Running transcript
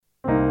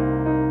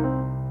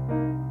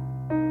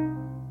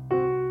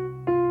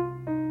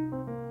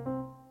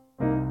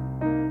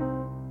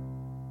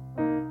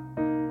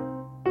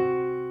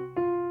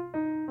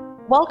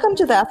Welcome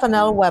to the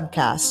FNL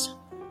webcast.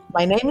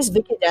 My name is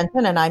Vicky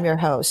Denton and I'm your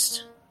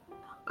host.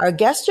 Our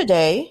guest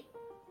today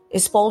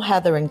is Paul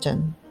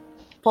Hetherington.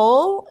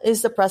 Paul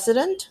is the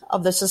president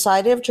of the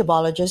Society of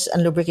Tribologists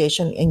and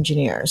Lubrication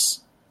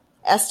Engineers.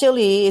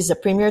 STLE is the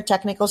premier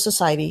technical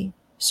society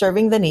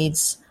serving the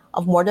needs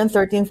of more than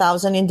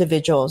 13,000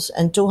 individuals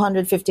and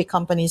 250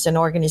 companies and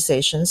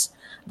organizations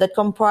that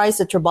comprise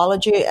the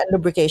tribology and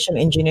lubrication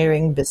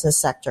engineering business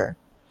sector.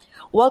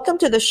 Welcome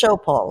to the show,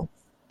 Paul.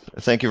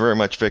 Thank you very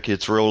much, Vicky.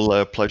 It's a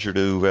real pleasure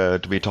to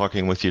be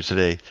talking with you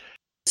today.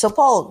 So,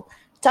 Paul,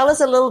 tell us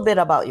a little bit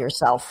about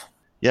yourself.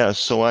 Yeah,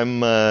 so I'm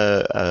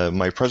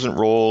my present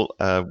role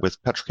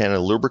with Petro-Canada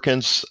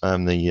Lubricants.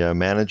 I'm the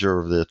manager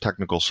of the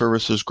technical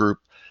services group.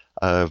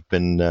 I've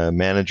been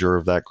manager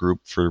of that group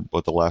for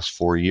about the last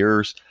 4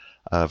 years.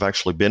 I've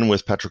actually been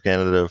with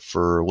Petro-Canada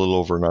for a little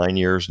over 9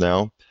 years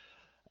now.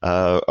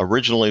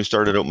 Originally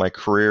started out my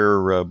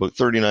career about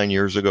 39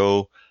 years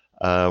ago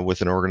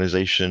with an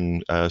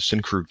organization,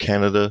 Syncrude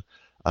Canada,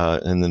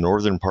 in the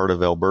northern part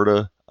of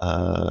Alberta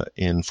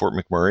in Fort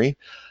McMurray.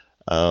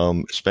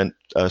 Spent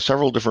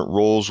several different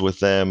roles with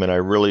them, and I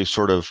really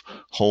sort of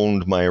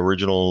honed my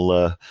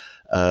original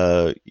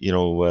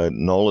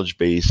knowledge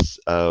base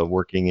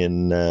working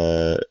in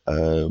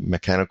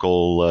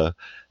mechanical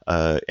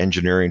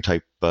engineering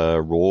type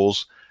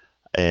roles,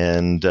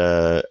 and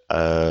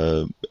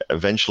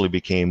eventually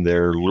became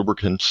their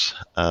lubricants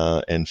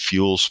and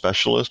fuel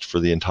specialist for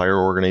the entire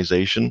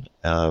organization.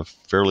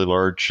 Fairly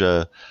large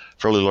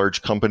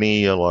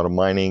company, a lot of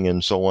mining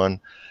and so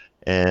on.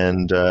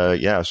 And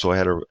so I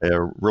had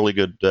a really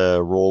good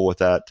role with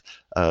that.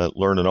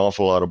 Learned an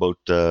awful lot about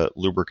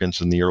lubricants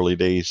in the early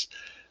days.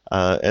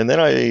 And then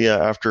I,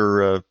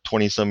 after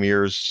 20 some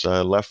years,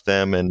 left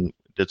them and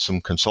did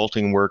some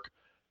consulting work.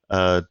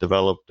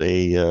 Developed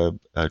a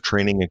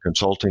training and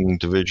consulting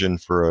division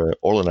for an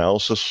oil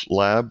analysis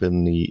lab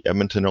in the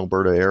Edmonton,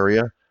 Alberta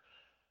area.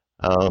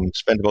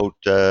 Spent about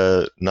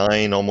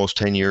 9, almost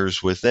 10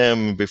 years with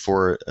them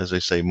before, as I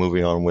say,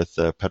 moving on with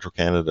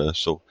Petro-Canada.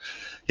 So,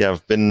 yeah,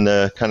 I've been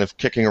kind of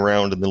kicking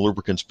around in the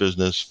lubricants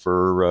business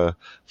for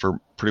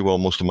pretty well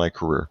most of my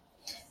career.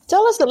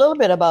 Tell us a little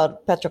bit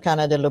about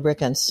Petro-Canada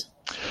Lubricants.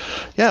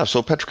 Yeah,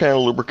 so Petro-Canada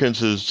Lubricants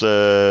has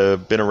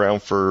been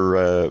around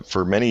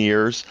for many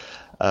years.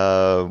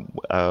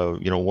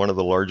 One of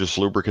the largest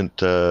lubricant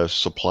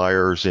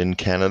suppliers in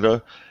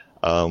Canada.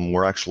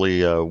 We're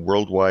actually a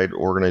worldwide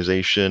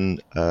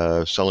organization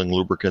selling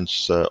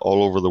lubricants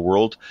all over the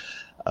world,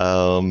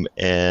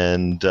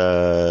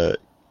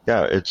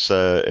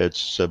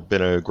 it's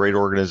been a great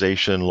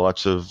organization.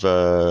 Lots of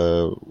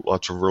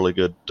really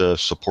good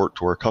support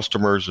to our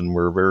customers, and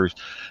we're a very,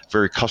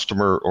 very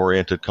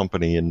customer-oriented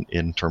company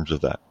in terms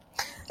of that.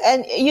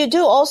 And you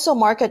do also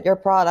market your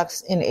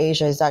products in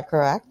Asia, is that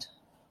correct?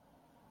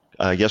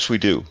 Yes, we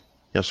do.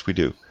 Yeah.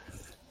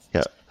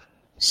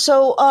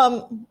 So,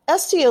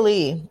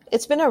 STLE,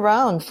 it's been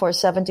around for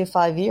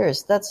 75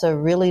 years. That's a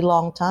really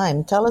long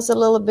time. Tell us a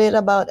little bit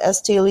about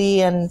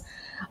STLE and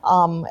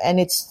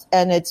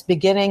its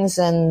beginnings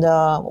and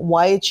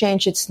why it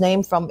changed its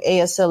name from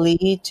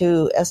ASLE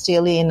to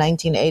STLE in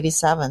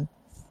 1987.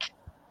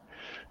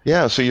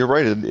 Yeah, so you're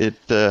right. It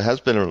has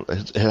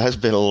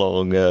been a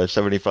long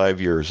 75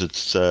 years.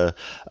 It's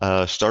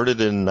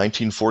started in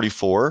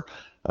 1944.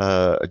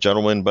 A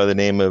gentleman by the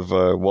name of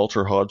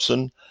Walter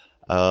Hodgson,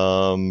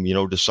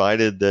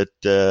 decided that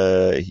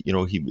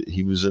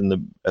he was in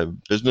the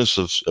business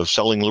of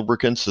selling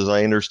lubricants, as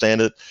I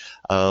understand it,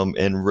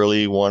 and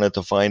really wanted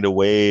to find a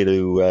way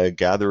to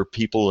gather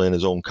people and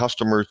his own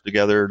customers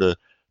together to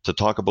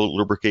talk about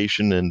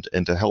lubrication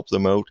and to help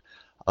them out.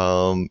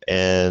 So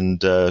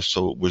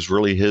it was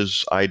really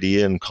his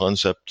idea and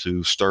concept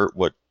to start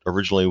what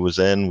originally was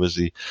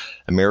the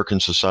American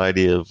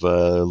Society of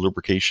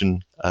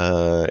Lubrication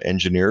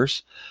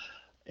Engineers.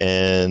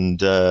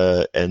 And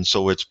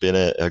so it's been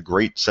a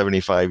great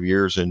 75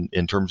 years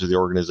in terms of the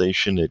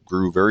organization. It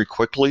grew very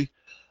quickly.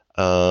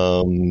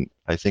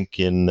 I think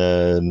in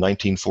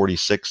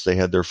 1946 they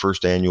had their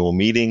first annual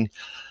meeting.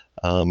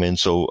 And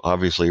so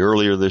obviously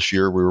earlier this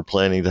year we were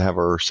planning to have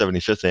our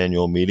 75th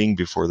annual meeting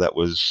before that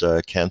was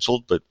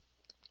canceled. But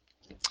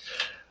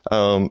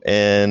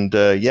then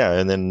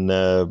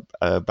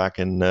back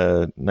in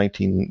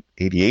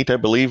 1988, I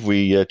believe,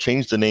 we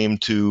changed the name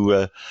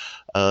to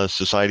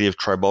Society of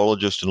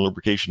Tribologists and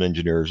Lubrication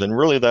Engineers, and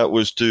really that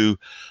was to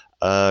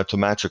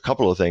match a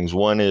couple of things.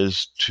 One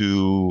is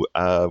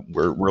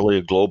we're really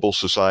a global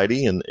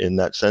society in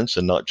that sense,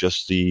 and not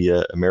just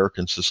the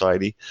American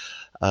society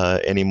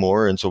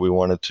anymore. And so we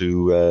wanted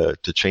to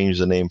change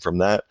the name from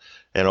that,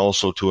 and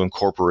also to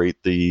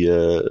incorporate the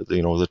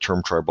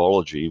term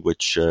tribology,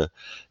 which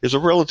is a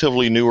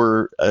relatively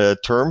newer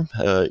term.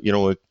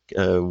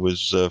 It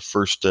was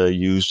first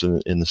used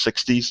in the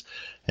 60s,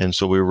 and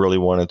so we really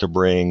wanted to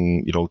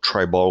bring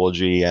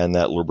tribology and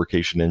that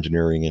lubrication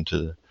engineering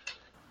into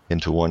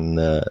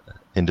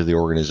the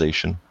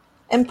organization.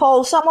 And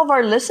Paul, some of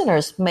our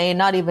listeners may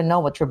not even know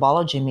what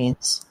tribology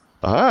means.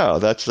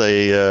 That's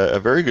a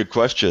very good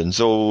question.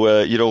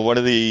 So, one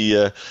of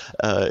the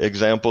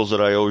examples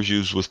that I always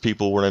use with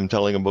people when I'm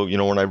telling about,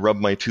 when I rub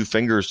my two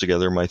fingers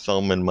together, my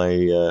thumb and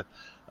my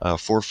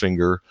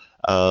forefinger,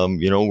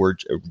 we're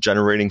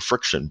generating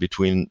friction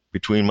between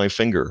my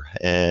finger,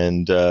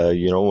 and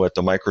at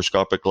the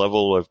microscopic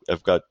level,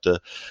 I've got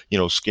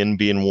skin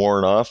being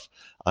worn off.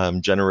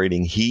 I'm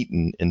generating heat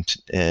and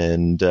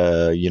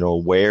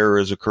wear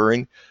is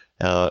occurring.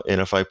 And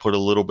if I put a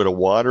little bit of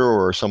water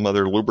or some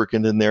other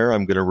lubricant in there,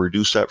 I'm going to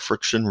reduce that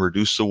friction,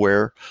 reduce the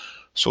wear.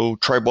 So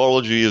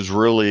tribology is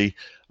really,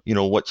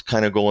 what's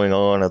kind of going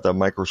on at the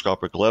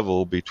microscopic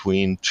level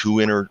between two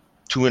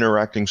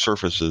interacting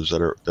surfaces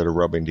that are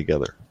rubbing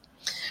together.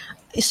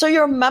 So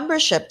your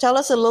membership, tell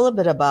us a little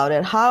bit about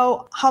it.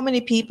 How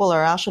many people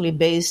are actually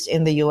based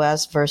in the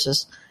U.S.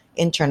 versus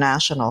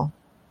international?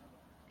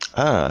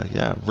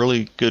 Yeah,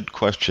 really good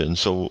question.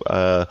 So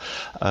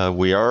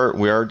we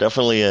are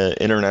definitely an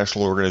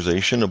international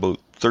organization, about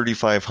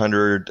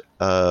 3,500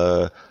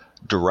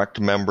 direct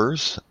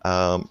members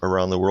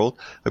around the world.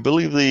 I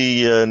believe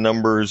the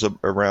numbers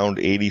around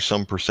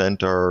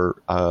 80% are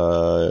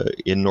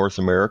in North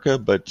America,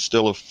 but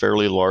still a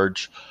fairly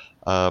large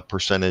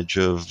percentage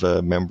of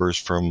members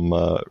from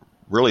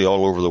really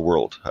all over the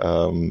world.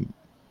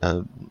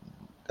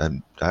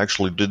 And I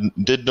actually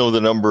did know the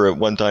number at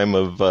one time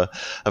of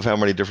how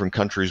many different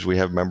countries we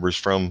have members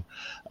from,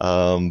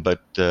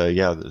 but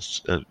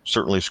it's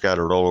certainly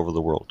scattered all over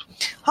the world.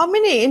 How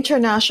many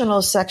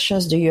international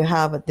sections do you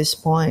have at this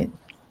point?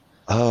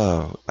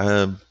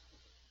 I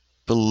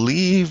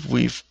believe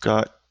we've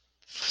got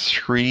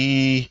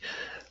three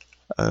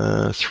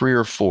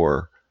or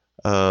four.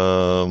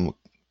 So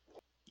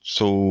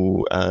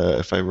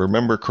if I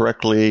remember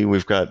correctly,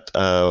 we've got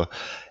a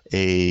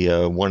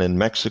one in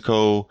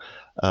Mexico.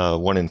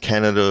 One in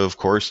Canada, of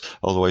course,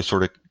 although I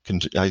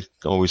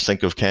always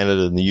think of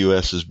Canada and the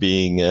U.S. as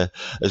being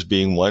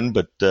one,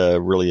 but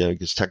really, I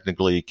guess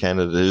technically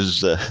Canada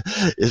is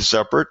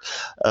separate.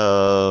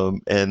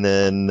 And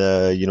then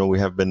we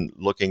have been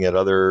looking at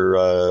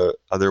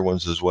other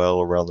ones as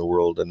well around the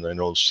world, and I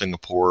know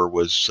Singapore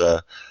was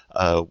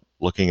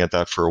looking at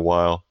that for a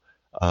while,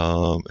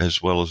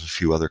 as well as a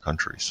few other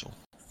countries.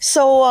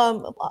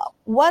 So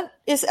what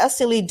is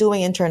STLE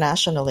doing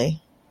internationally?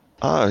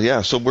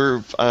 So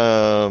we're,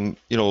 a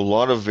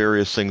lot of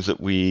various things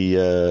that we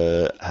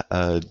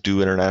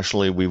do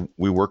internationally.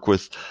 We work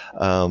with,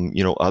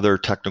 other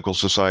technical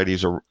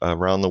societies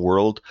around the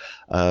world,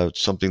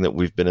 something that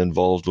we've been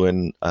involved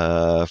in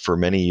for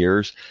many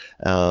years.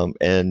 More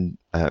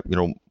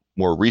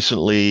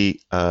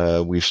recently,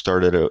 we've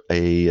started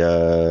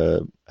a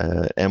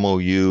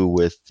MOU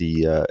with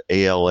the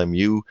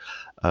ALMU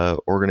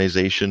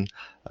organization.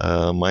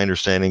 My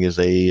understanding is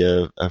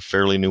a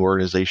fairly new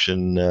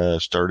organization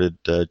started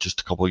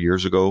just a couple of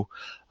years ago,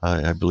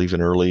 I believe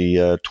in early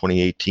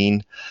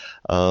 2018.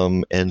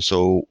 And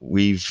so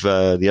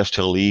the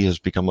STLE has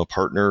become a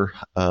partner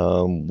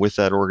with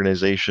that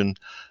organization.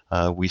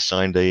 We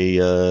signed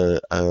a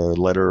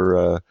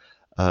letter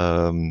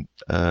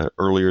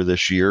earlier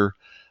this year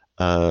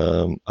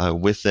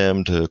with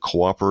them to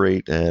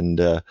cooperate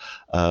and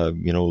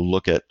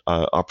look at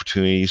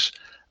opportunities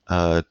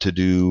to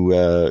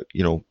do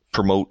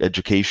promote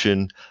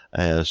education,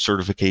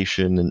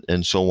 certification,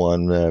 and so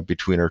on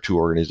between our two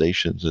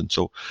organizations. And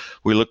so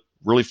we look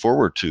really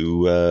forward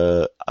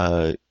to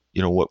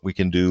what we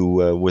can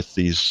do with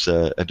these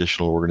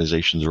additional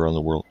organizations around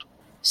the world.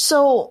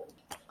 So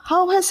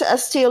how has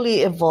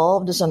STLE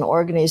evolved as an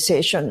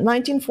organization?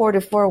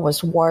 1944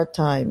 was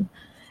wartime.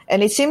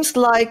 And it seems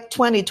like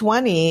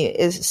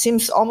 2020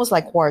 seems almost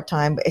like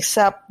wartime,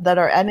 except that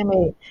our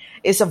enemy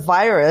is a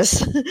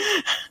virus.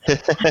 Yeah,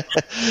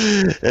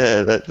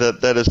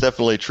 that is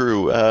definitely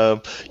true.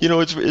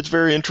 It's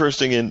very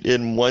interesting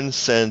in one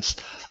sense.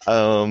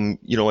 I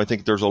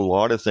think there's a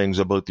lot of things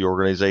about the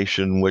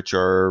organization which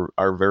are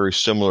very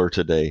similar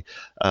today.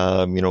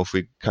 If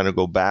we kind of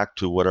go back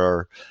to what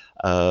our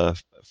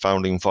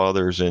founding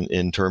fathers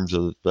in terms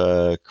of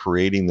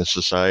creating the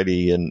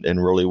society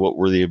and really what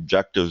were the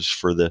objectives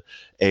for the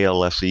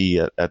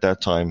ALSE at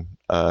that time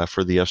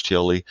for the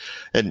STLE.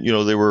 And,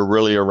 they were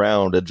really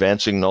around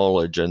advancing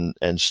knowledge and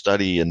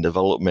study and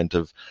development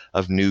of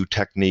new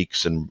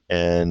techniques and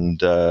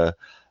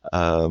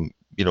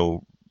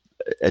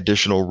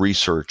additional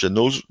research. And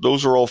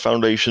those are all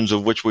foundations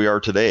of which we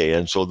are today.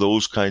 And so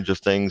those kinds of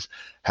things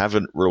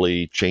haven't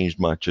really changed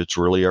much. It's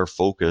really our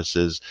focus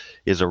is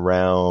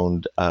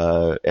around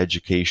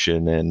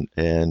education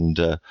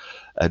and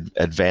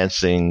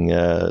advancing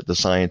the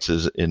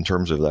sciences in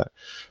terms of that.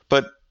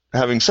 But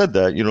having said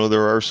that,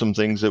 there are some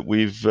things that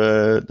we've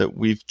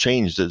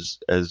changed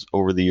as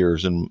over the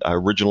years. And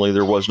originally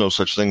there was no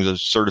such thing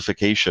as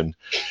certification,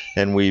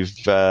 and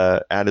we've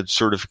added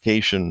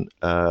certification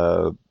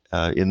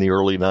in the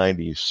early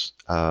 90s,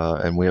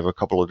 and we have a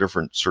couple of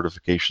different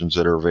certifications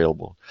that are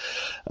available.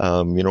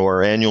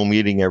 Our annual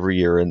meeting every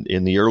year,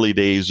 in the early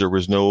days, there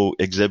was no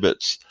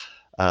exhibits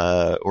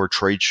or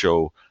trade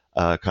show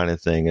kind of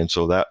thing, and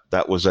so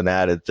that was an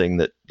added thing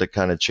that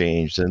kind of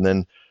changed. And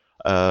then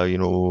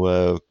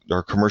our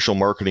commercial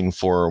marketing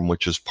forum,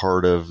 which is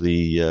part of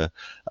the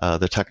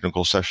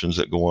technical sessions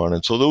that go on.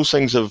 And so those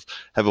things have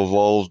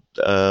evolved,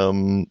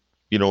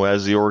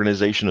 as the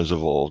organization has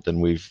evolved,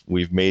 and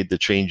we've made the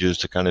changes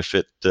to kind of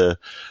fit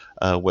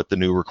what the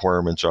new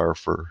requirements are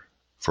for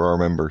our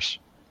members.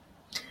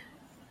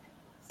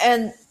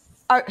 And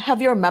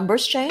have your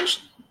members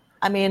changed?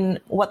 I mean,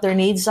 what their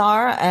needs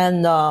are,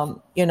 and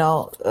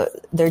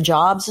their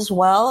jobs as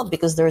well,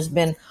 because there's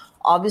been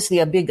obviously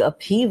a big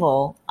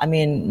upheaval. I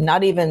mean,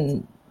 not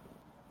even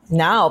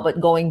now, but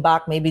going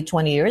back maybe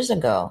 20 years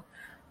ago,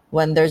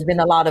 when there's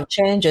been a lot of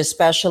change,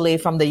 especially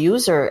from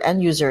the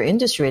end user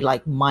industry,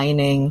 like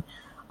mining,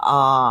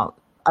 so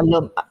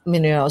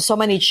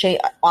many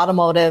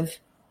automotive.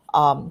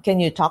 Can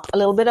you talk a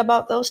little bit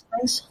about those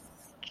things?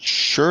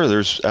 Sure.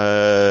 There's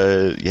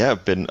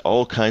been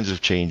all kinds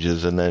of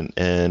changes,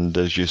 and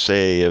as you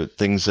say,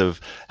 things have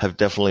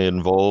definitely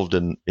evolved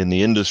in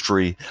the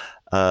industry,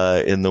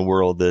 in the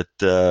world that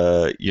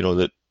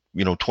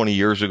 20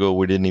 years ago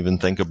we didn't even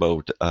think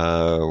about,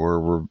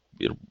 or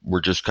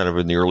we're just kind of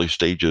in the early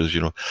stages.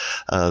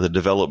 The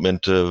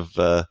development of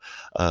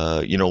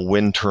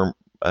wind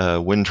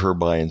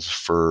turbines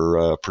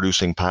for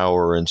producing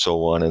power and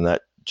so on, and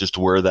that just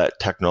where that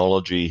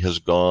technology has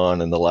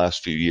gone in the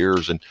last few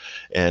years,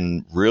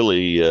 and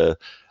really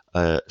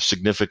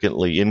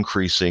significantly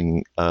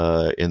increasing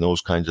in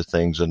those kinds of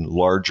things, and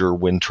larger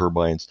wind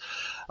turbines.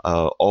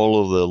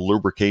 All of the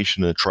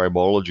lubrication and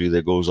tribology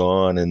that goes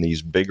on in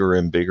these bigger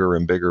and bigger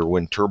and bigger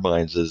wind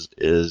turbines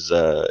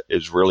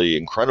is really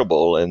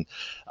incredible. And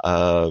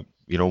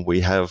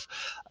we have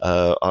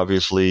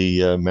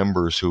obviously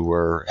members who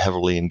are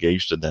heavily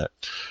engaged in that.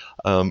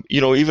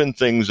 Even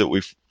things that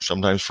we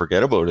sometimes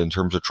forget about in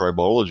terms of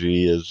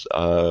tribology is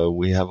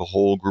we have a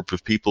whole group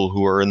of people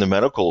who are in the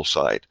medical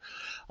side,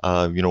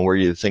 where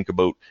you think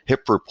about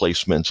hip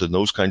replacements and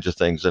those kinds of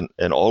things,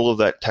 and all of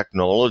that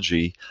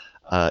technology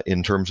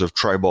in terms of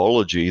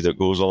tribology that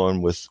goes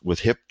on with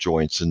hip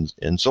joints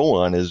and so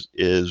on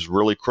is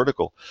really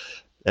critical.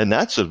 And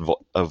that's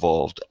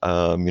evolved.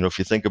 If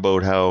you think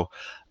about how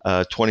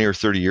 20 or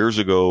 30 years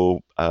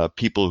ago,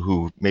 people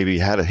who maybe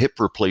had a hip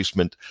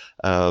replacement,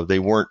 they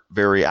weren't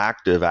very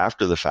active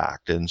after the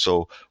fact. And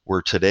so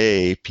where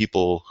today,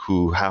 people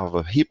who have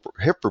a hip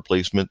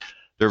replacement,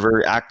 they're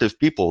very active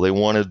people. They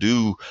want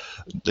to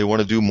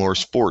do more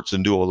sports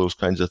and do all those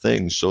kinds of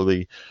things. So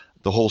the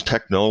whole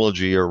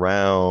technology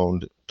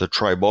around the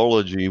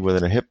tribology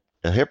within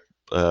a hip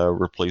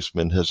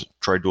replacement has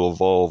tried to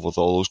evolve with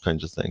all those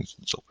kinds of things.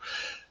 And so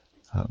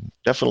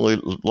definitely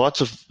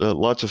lots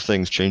of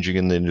things changing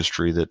in the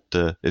industry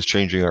that is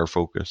changing our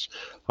focus.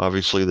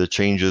 Obviously, the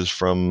changes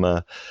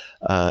from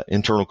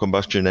internal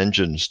combustion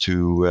engines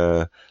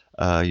to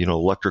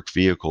electric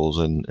vehicles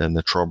and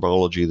the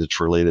tribology that's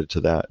related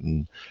to that,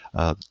 and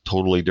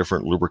totally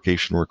different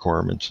lubrication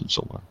requirements and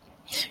so on.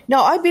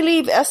 Now, I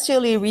believe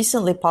STLE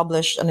recently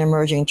published an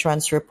emerging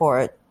trends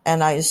report,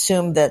 and I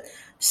assume that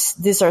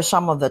these are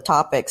some of the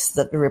topics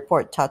that the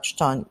report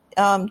touched on.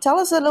 Tell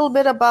us a little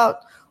bit about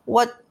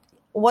what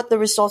the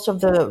results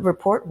of the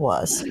report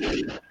was.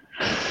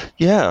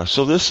 Yeah,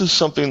 so this is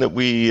something that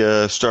we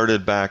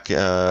started back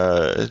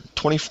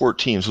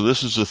 2014. So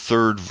this is the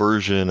third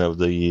version of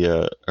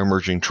the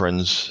Emerging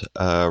Trends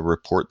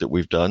report that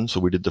we've done. So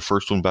we did the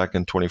first one back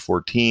in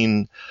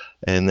 2014,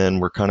 and then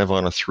we're kind of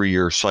on a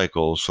 3-year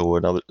cycle. So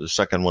the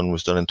second one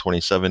was done in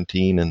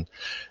 2017, and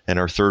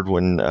our third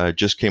one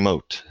just came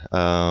out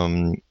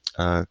a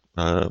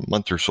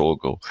month or so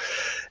ago.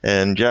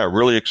 And yeah,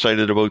 really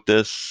excited about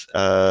this.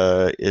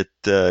 It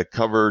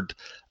covered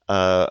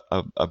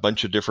a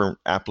bunch of different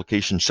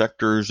application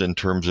sectors in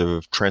terms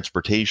of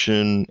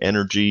transportation,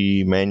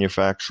 energy,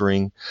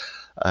 manufacturing,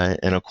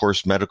 and of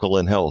course medical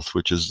and health,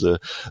 which is the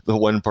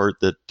one part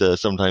that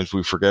sometimes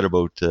we forget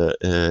about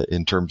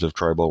in terms of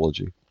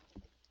tribology.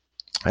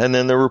 And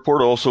then the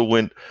report also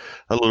went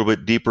a little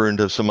bit deeper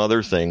into some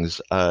other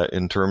things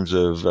in terms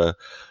of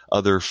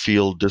other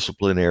field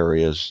discipline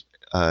areas,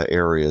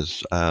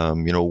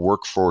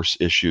 workforce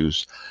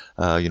issues,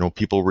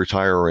 people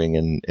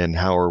retiring and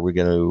how are we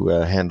going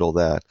to handle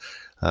that,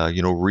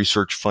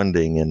 research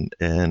funding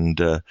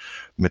and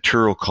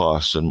material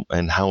costs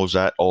and how is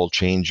that all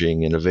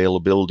changing, and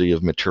availability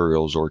of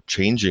materials or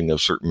changing of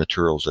certain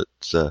materials,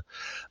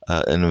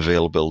 and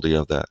availability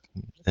of that.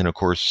 And of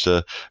course,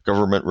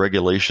 government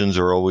regulations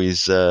are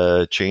always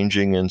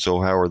changing, and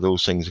so how are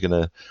those things going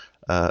to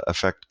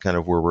affect kind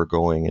of where we're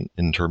going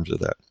in terms of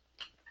that?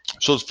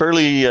 So it's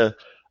fairly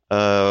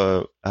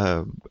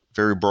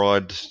very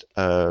broad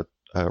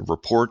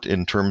report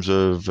in terms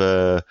of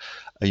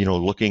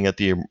looking at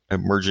the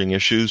emerging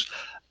issues.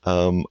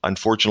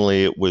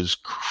 Unfortunately, it was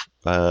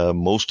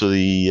most of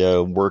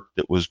the work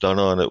that was done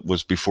on it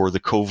was before the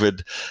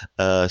COVID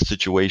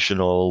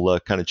situation all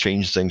kind of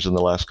changed things in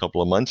the last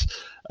couple of months.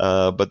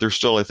 But there's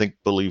still,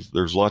 believe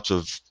there's lots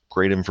of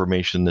great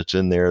information that's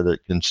in there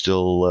that can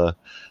still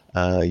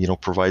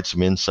provide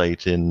some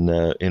insight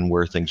in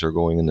where things are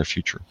going in the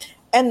future.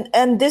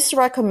 And these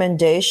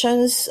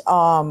recommendations,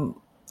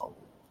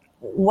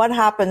 what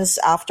happens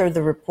after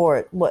the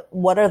report?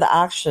 What are the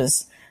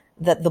actions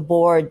that the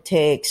board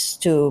takes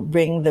to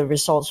bring the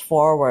results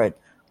forward?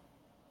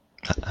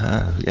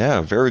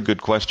 Yeah, very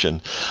good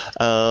question.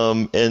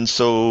 And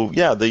so,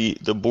 yeah,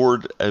 the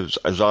board,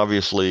 as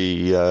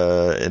obviously,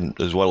 and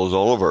as well as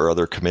all of our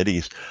other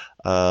committees,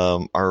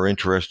 are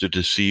interested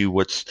to see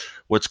what's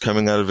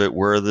coming out of it,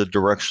 where the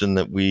direction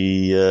that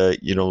we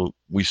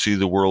see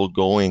the world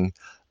going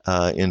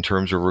in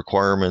terms of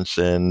requirements,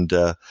 and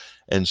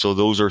so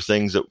those are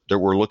things that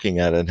we're looking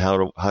at, and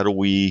how do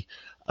we,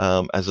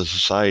 as a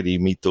society,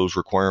 meet those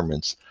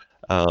requirements.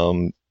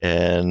 And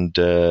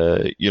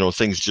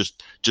things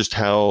just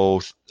how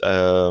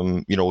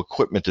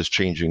equipment is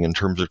changing in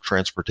terms of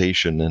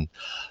transportation,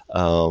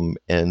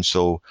 and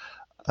so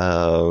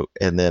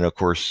and then of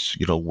course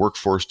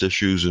workforce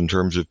issues in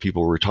terms of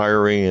people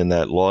retiring and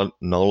that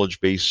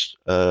knowledge base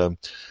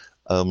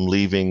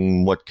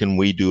leaving. What can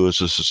we do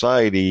as a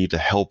society to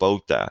help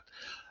out that,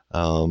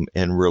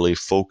 and really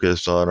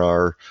focus on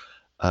our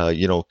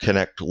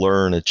connect,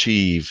 learn,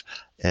 achieve,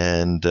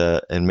 and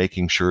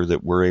making sure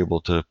that we're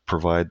able to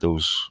provide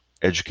those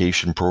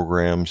education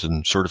programs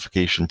and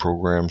certification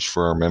programs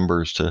for our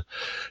members to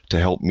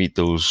help meet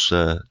those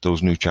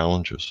new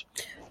challenges.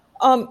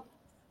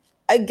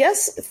 I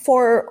guess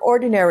for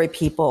ordinary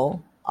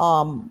people,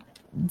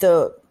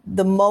 the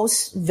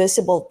most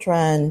visible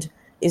trend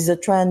is the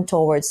trend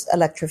towards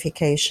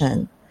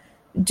electrification.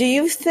 Do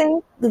you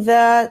think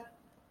that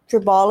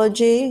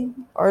tribology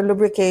or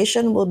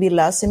lubrication will be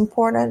less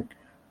important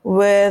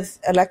with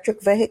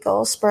electric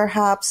vehicles,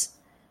 perhaps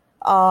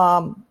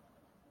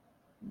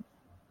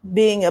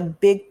being a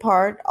big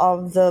part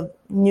of the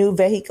new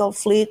vehicle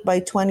fleet by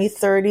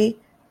 2030,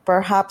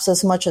 perhaps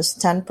as much as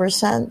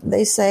 10%,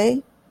 they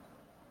say?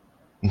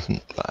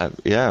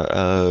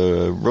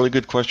 Yeah, really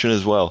good question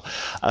as well.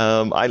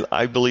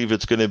 I believe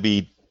it's going to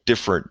be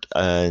different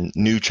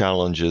new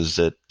challenges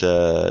that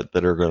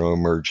are going to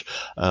emerge.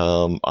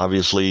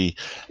 Obviously,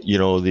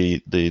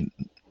 the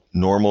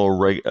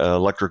normal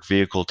electric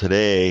vehicle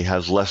today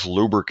has less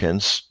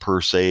lubricants per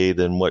se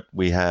than what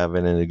we have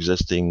in an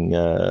existing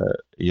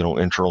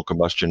internal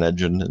combustion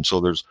engine, and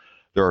so there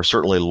are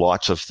certainly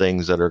lots of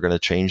things that are going to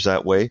change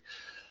that way.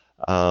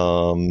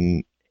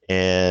 But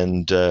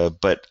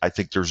I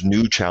think there's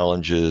new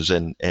challenges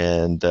and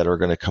that are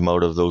going to come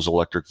out of those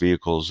electric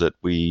vehicles that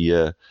we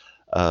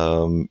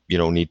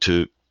need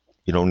to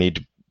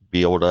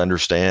be able to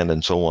understand,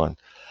 and so on.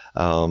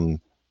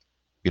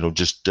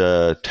 Just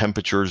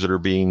temperatures that are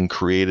being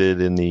created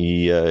in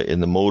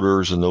the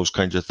motors and those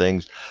kinds of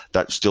things,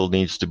 that still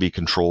needs to be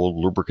controlled.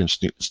 Lubricants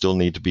still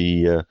need to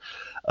be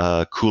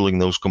cooling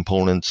those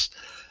components.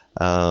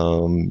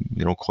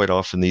 Quite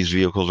often these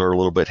vehicles are a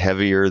little bit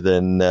heavier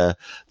than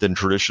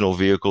traditional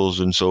vehicles,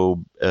 and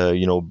so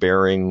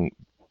bearing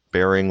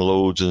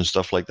loads and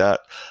stuff like that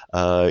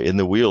in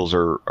the wheels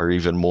are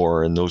even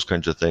more, and those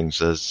kinds of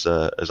things, as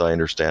I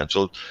understand.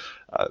 So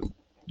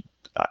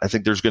I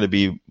think there's going to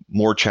be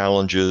more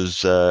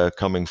challenges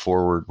coming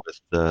forward with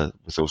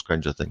those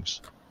kinds of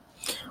things.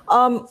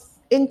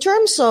 In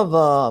terms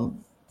of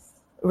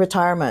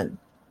retirement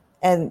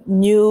and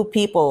new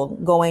people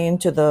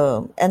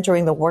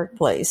entering the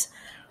workplace,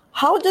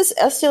 how does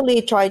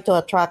SLE try to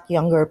attract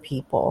younger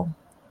people?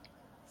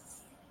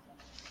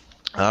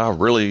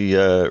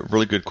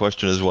 Really good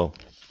question as well.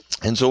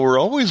 And so we're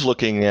always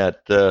looking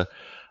at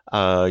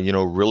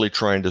really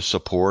trying to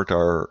support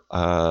our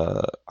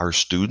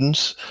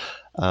students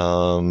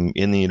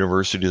in the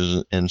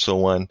universities and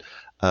so on.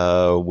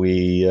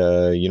 We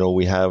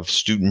have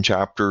student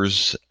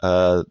chapters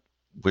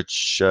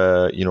which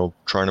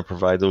trying to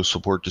provide those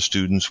support to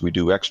students. We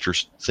do extra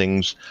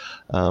things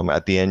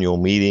at the annual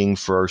meeting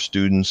for our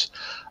students,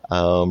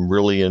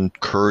 really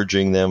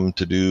encouraging them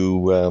to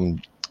do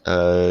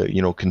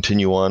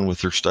continue on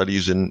with their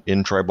studies in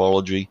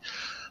tribology.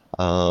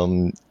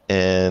 And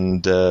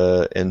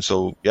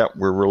so, yeah,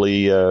 we're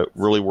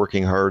really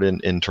working hard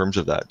in terms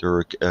of that.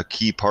 They're a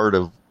key part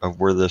of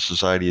where the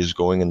society is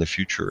going in the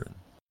future.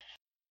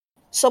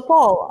 So,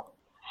 Paul,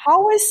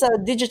 how is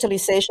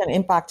digitalization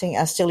impacting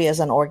SLE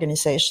as an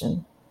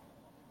organization?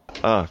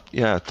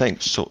 Yeah,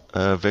 thanks. So,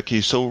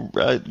 Vicky, so,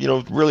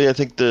 really, I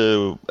think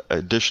the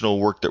additional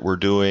work that we're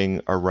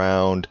doing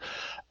around,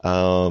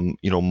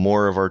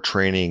 more of our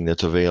training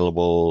that's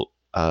available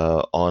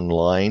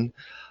online,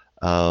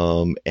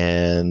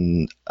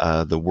 and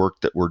the work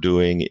that we're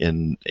doing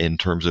in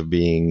terms of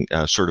being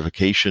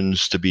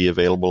certifications to be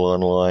available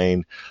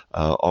online,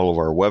 all of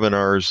our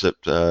webinars that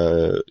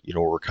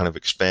we're kind of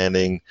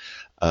expanding,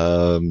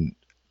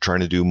 trying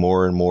to do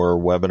more and more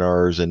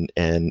webinars and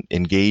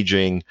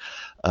engaging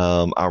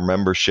our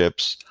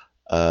memberships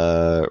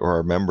or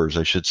our members,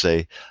 I should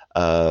say,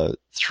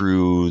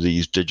 through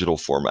these digital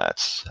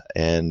formats,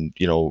 and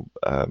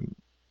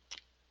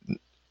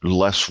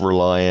less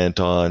reliant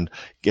on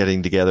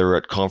getting together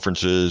at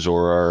conferences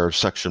or our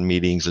section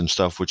meetings and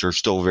stuff, which are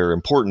still very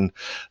important,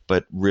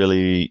 but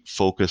really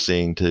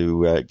focusing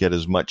to get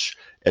as much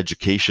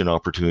education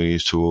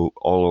opportunities to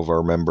all of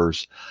our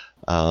members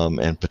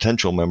and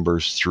potential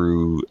members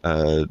through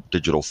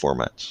digital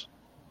formats.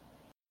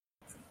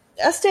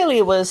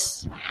 STLE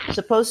was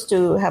supposed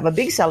to have a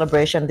big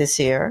celebration this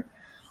year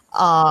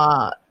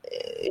uh,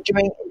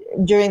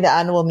 during the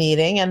annual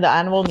meeting, and the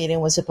annual meeting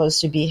was supposed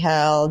to be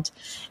held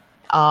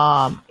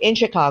in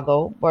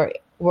Chicago,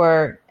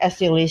 where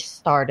STLE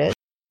started.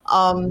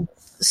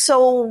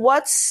 So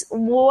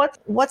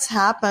what's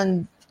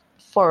happened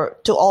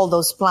to all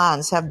those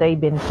plans? Have they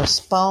been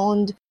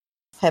postponed?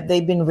 Have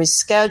they been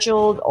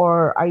rescheduled,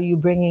 or are you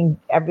bringing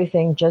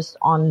everything just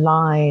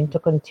online to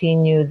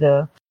continue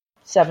the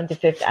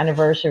 75th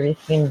anniversary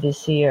theme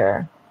this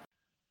year?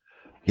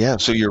 Yeah,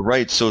 so you're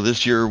right. So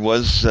this year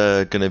was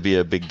going to be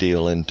a big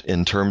deal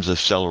in terms of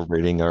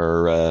celebrating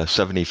our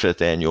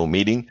 75th annual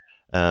meeting.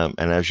 And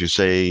as you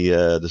say,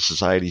 the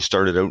society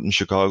started out in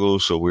Chicago,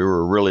 so we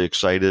were really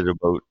excited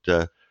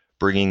about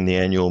bringing the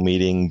annual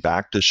meeting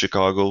back to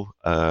Chicago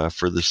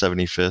for the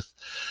 75th.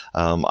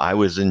 I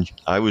was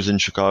in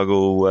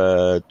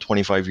Chicago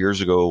 25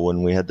 years ago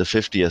when we had the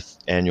 50th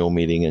annual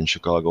meeting in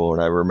Chicago,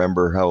 and I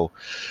remember how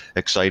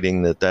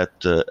exciting that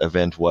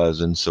event was.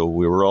 And so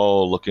we were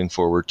all looking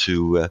forward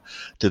to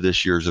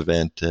this year's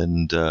event,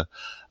 and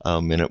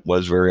it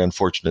was very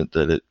unfortunate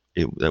that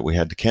that we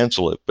had to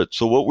cancel it. But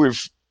so what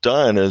we've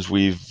done is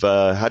we've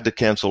had to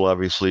cancel,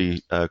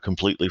 obviously,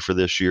 completely for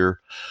this year,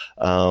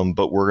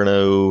 but we're going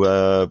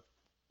to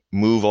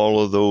move all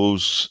of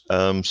those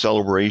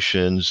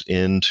celebrations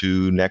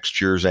into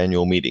next year's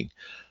annual meeting,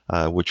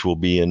 which will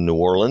be in New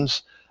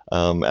Orleans.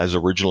 As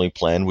originally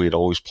planned, we had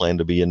always planned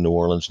to be in New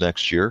Orleans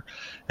next year.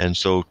 And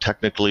so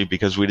technically,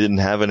 because we didn't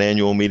have an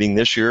annual meeting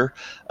this year,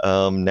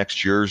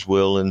 next year's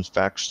will in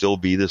fact still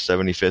be the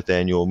 75th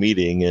annual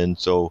meeting. And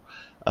so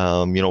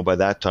by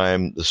that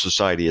time, the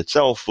society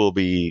itself will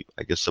be,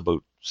 I guess,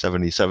 about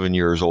 77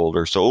 years old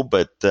or so.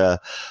 But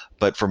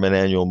from an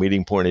annual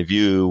meeting point of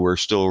view, we're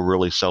still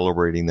really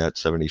celebrating that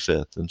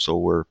 75th. And so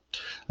we're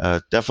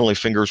definitely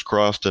fingers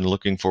crossed and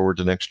looking forward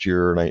to next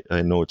year. And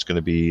I know it's going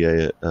to be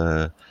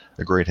a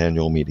great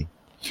annual meeting.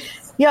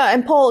 Yeah,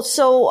 and Paul,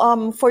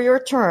 so for your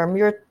term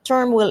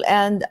will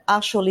end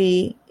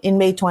actually in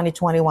May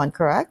 2021,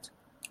 correct?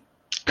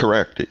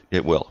 Correct.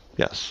 It will.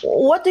 Yes.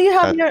 What do you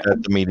have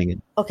at the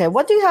meeting? Okay.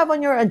 What do you have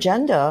on your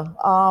agenda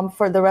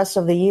for the rest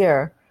of the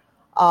year?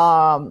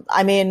 I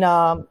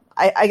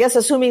guess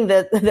assuming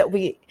that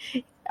we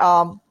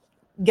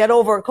get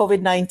over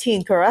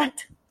COVID-19,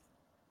 correct?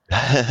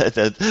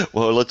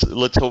 Well,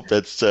 let's hope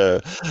that's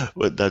going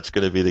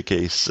to be the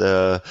case.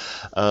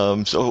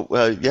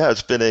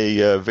 It's been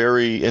a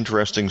very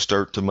interesting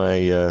start to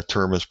my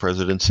term as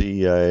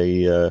presidency.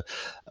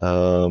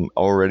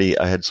 Already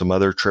I had some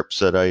other trips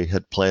that I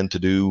had planned to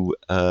do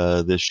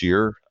this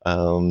year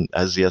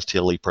as the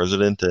STLE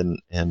president,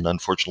 and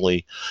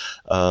unfortunately,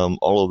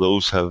 all of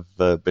those have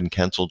been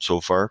canceled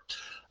so far.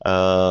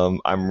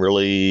 I'm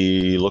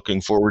really looking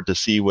forward to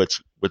see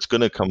what's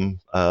going to come.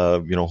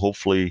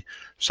 Hopefully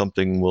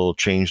something will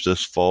change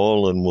this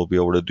fall, and we'll be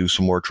able to do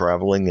some more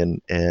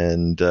traveling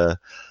and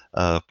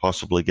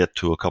possibly get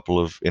to a couple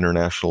of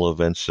international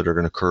events that are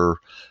going to occur.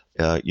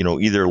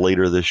 Either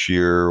later this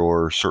year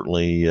or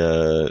certainly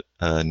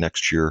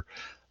next year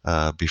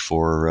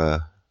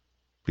before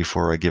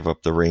I give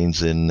up the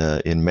reins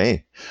in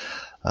May.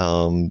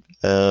 And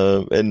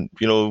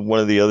one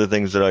of the other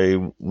things that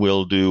I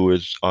will do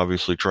is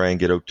obviously try and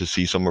get out to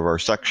see some of our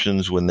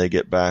sections when they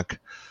get back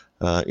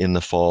in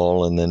the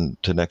fall, and then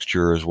to next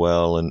year as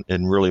well,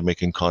 and really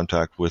making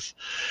contact with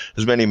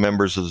as many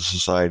members of the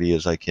society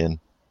as I can.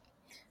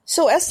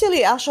 So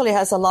STLE actually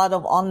has a lot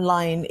of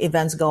online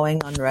events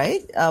going on,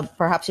 right?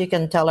 Perhaps you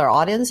can tell our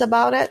audience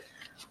about it.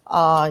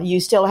 You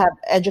still have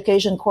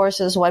education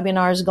courses,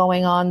 webinars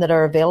going on that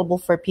are available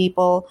for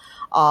people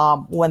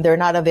when they're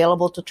not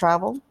available to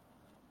travel?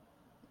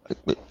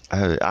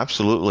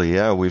 Absolutely,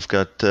 yeah. We've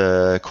got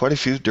quite a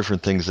few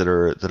different things that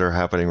are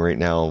happening right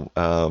now.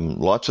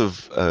 Lots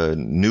of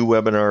new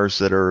webinars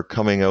that are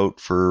coming out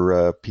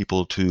for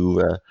people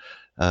to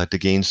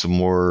gain some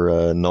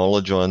more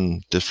knowledge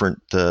on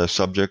different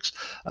subjects.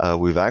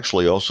 We've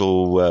actually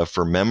also,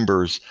 for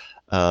members,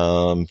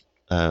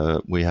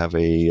 we have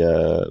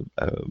a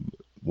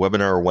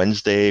Webinar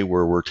Wednesday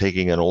where we're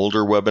taking an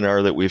older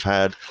webinar that we've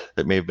had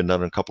that may have been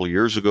done a couple of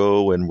years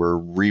ago, and we're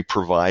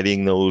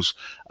re-providing those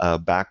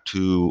back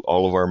to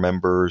all of our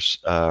members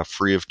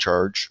free of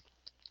charge.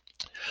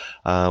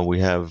 We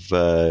have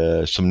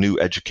some new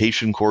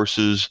education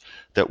courses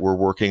that we're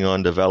working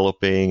on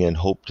developing, and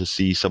hope to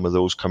see some of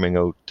those coming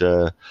out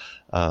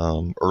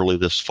early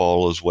this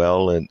fall as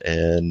well,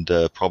 and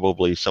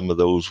probably some of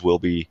those will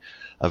be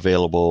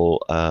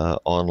available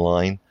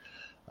online.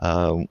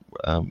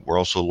 We're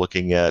also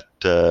looking at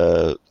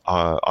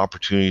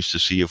opportunities to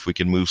see if we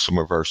can move some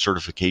of our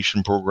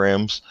certification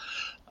programs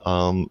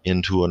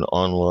into an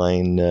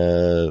online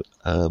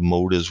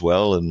mode as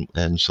well,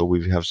 and so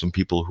we have some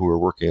people who are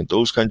working at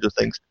those kinds of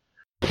things.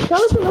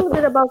 Tell us a little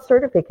bit about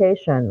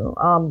certification.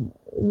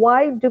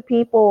 Why do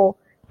people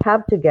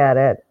have to get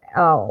it?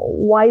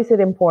 Why is it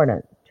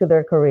important to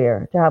their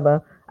career to have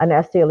a an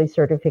STLE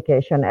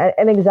certification,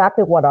 and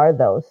exactly what are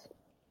those?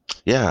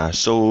 Yeah,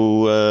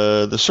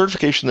 so the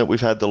certification that we've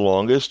had the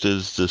longest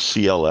is the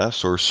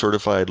CLS, or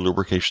Certified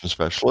Lubrication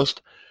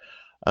Specialist.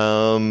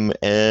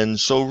 And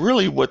so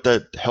really what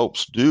that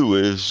helps do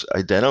is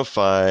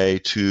identify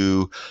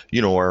to,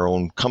 our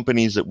own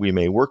companies that we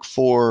may work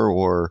for,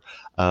 or,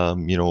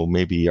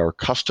 maybe our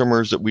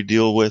customers that we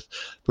deal with,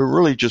 but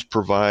really just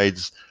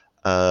provides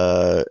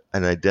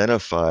and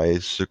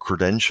identifies the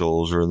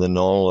credentials or the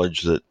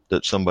knowledge that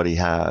somebody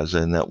has,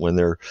 and that when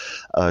they're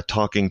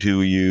talking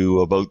to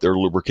you about their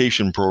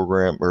lubrication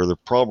program, or the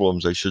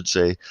problems, I should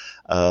say,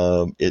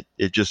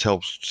 it just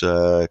helps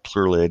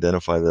clearly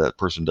identify that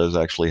person does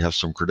actually have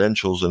some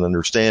credentials and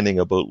understanding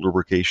about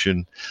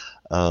lubrication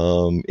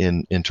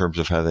in terms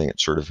of having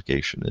its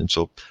certification. And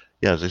so,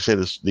 yeah, as I say,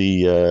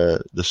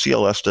 the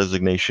CLS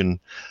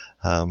designation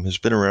has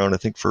been around, I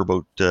think, for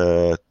about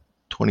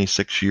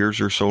 26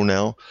 years or so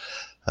now.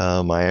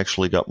 I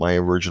actually got my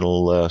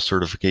original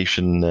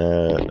certification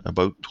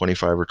about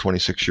 25 or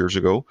 26 years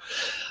ago.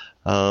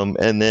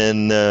 And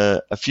then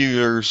a few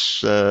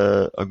years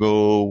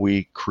ago,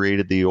 we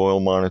created the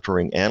Oil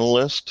Monitoring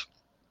Analyst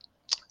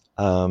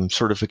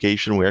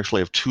certification. We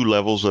actually have two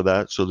levels of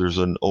that. So there's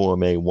an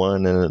OMA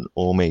 1 and an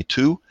OMA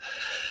 2.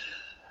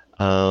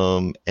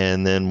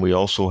 And then we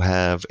also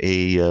have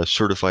a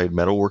Certified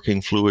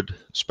Metalworking Fluid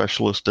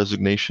Specialist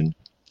designation.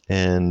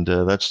 And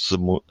that's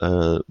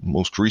the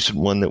most recent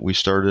one that we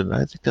started.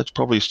 I think that's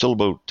probably still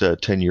about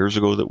 10 years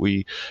ago that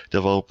we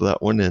developed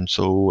that one. And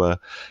so,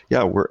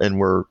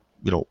 we're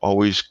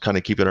always kind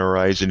of keeping our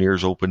eyes and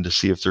ears open to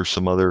see if there's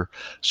some other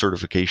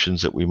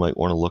certifications that we might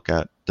want to look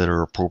at that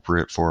are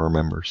appropriate for our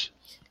members.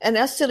 And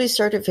STLE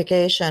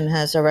certification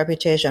has a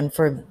reputation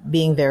for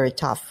being very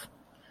tough.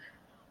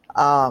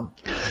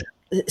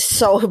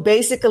 So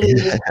basically,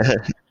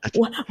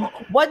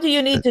 what do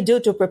you need to do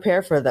to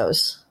prepare for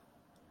those?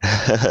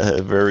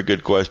 Very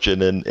good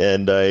question,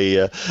 and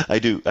I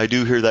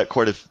do hear that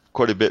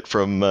quite a bit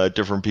from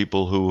different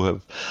people who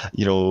have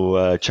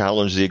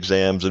challenged the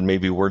exams and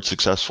maybe weren't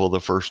successful the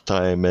first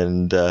time,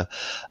 and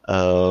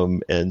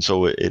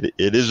so it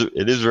is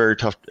a very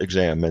tough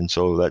exam, and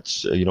so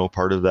that's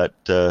part of that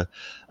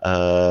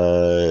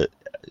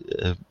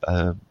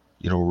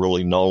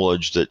really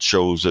knowledge that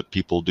shows that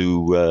people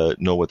do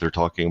know what they're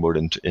talking about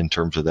in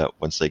terms of that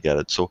once they get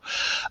it. So,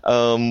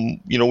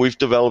 we've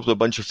developed a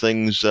bunch of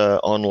things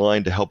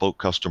online to help out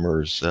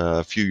customers.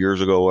 A few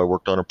years ago, I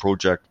worked on a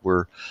project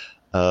where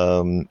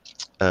we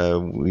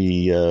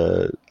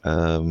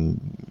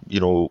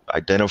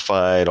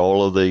identified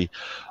all of the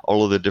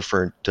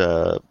different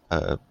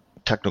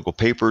technical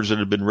papers that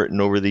have been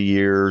written over the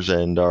years,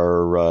 and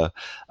our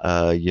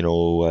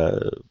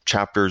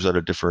chapters out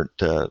of different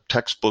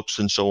textbooks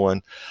and so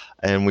on.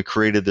 And we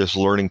created this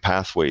Learning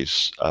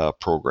Pathways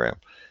program,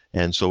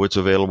 and so it's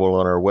available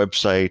on our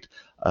website.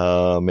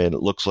 And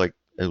it looks at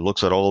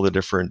all the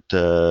different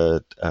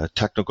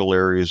technical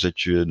areas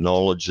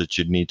knowledge that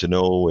you'd need to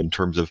know in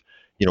terms of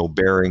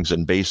bearings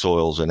and base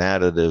oils and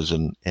additives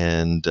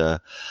and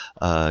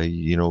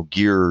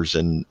gears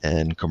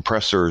and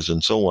compressors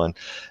and so on,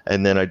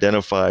 and then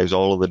identifies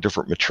all of the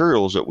different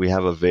materials that we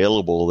have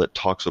available that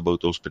talks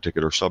about those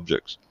particular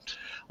subjects,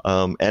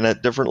 and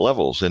at different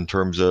levels in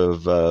terms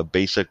of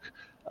basic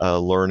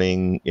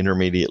learning,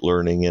 intermediate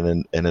learning,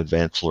 and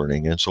advanced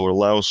learning. And so it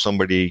allows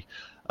somebody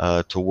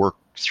to work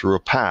through a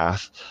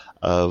path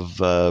of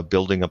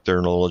building up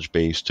their knowledge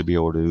base to be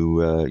able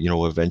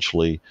to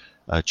eventually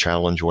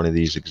challenge one of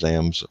these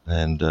exams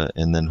and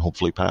then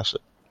hopefully pass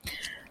it.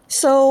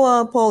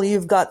 So, Paul,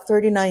 you've got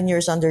 39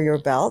 years under your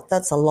belt.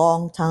 That's a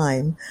long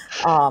time.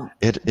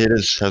 It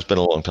has been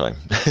a long time.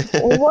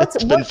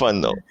 It's been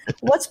fun, though.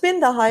 What's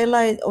been the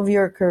highlight of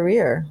your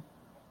career?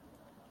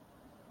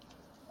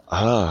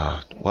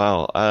 Wow.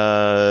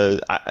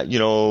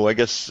 I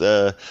guess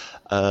I'm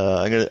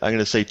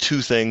gonna say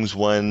two things.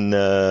 One,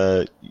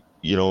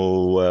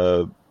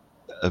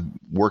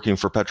 working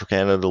for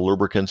Petro-Canada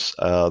Lubricants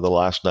the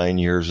last 9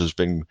 years has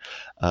been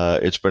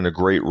it's been a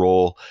great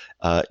role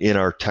in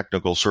our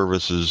technical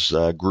services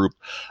group,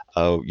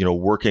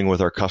 working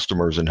with our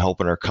customers and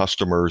helping our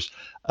customers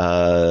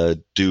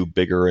do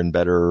bigger and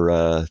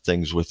better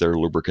things with their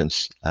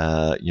lubricants,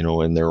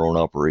 in their own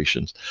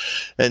operations.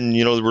 And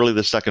really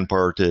the second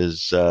part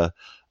is the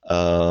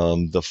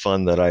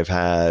fun that I've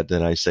had,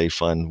 and I say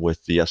fun,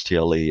 with the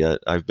STLE.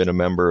 I've been a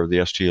member of the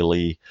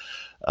STLE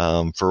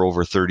for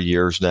over 30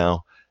 years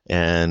now.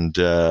 And,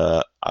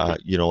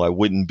 I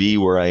wouldn't be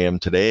where I am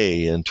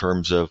today in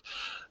terms of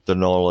the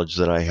knowledge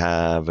that I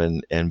have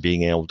and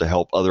being able to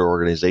help other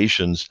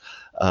organizations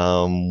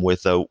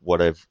without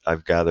what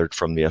I've gathered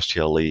from the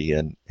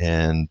STLE.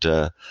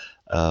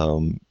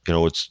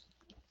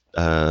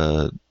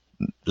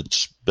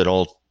 It's been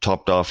all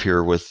topped off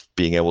here with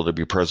being able to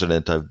be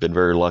president. I've been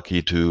very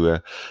lucky to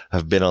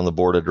have been on the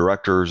board of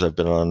directors. I've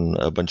been on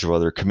a bunch of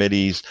other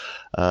committees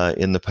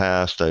in the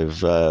past.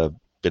 I've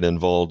been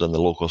involved in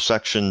the local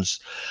sections,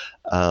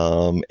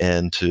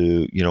 and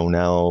to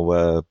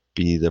now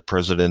be the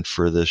president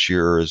for this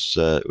year is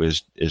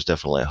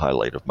definitely a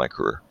highlight of my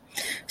career.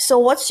 So,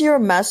 what's your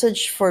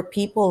message for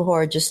people who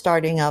are just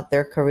starting out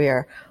their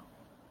career?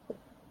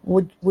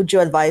 Would you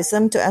advise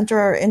them to enter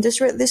our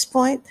industry at this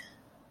point?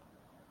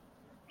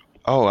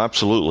 Oh,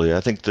 absolutely. I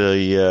think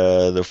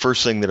the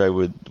first thing that I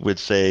would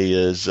say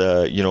is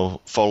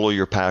follow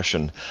your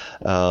passion,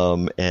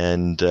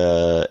 and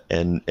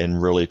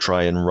really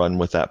try and run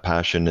with that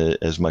passion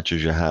as much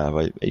as you have.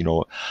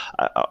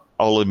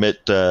 I'll admit,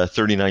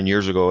 39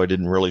 years ago, I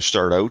didn't really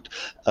start out,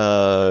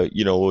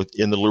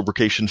 in the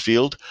lubrication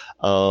field,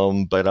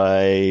 but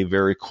I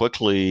very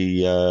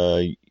quickly,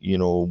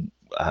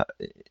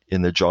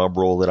 in the job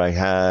role that I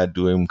had,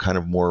 doing kind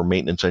of more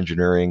maintenance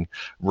engineering,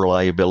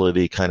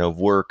 reliability kind of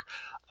work,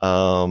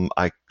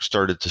 I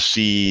started to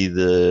see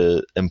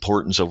the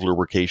importance of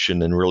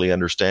lubrication and really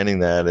understanding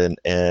that.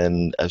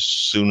 And as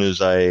soon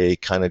as I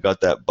kind of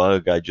got that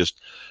bug,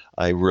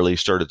 I really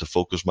started to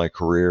focus my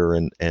career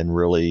and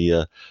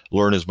really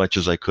learn as much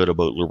as I could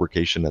about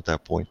lubrication at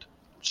that point.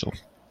 So.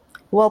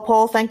 Well,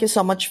 Paul, thank you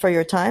so much for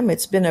your time.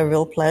 It's been a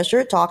real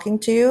pleasure talking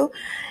to you,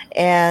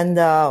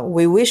 and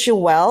we wish you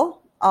well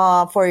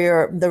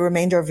for the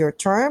remainder of your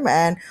term,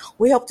 and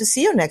we hope to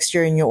see you next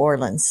year in New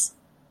Orleans.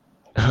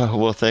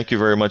 Well, thank you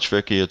very much,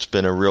 Vicky. It's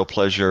been a real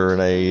pleasure,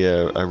 and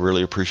I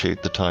really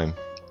appreciate the time.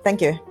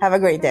 Thank you. Have a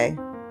great day.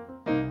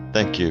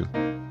 Thank you.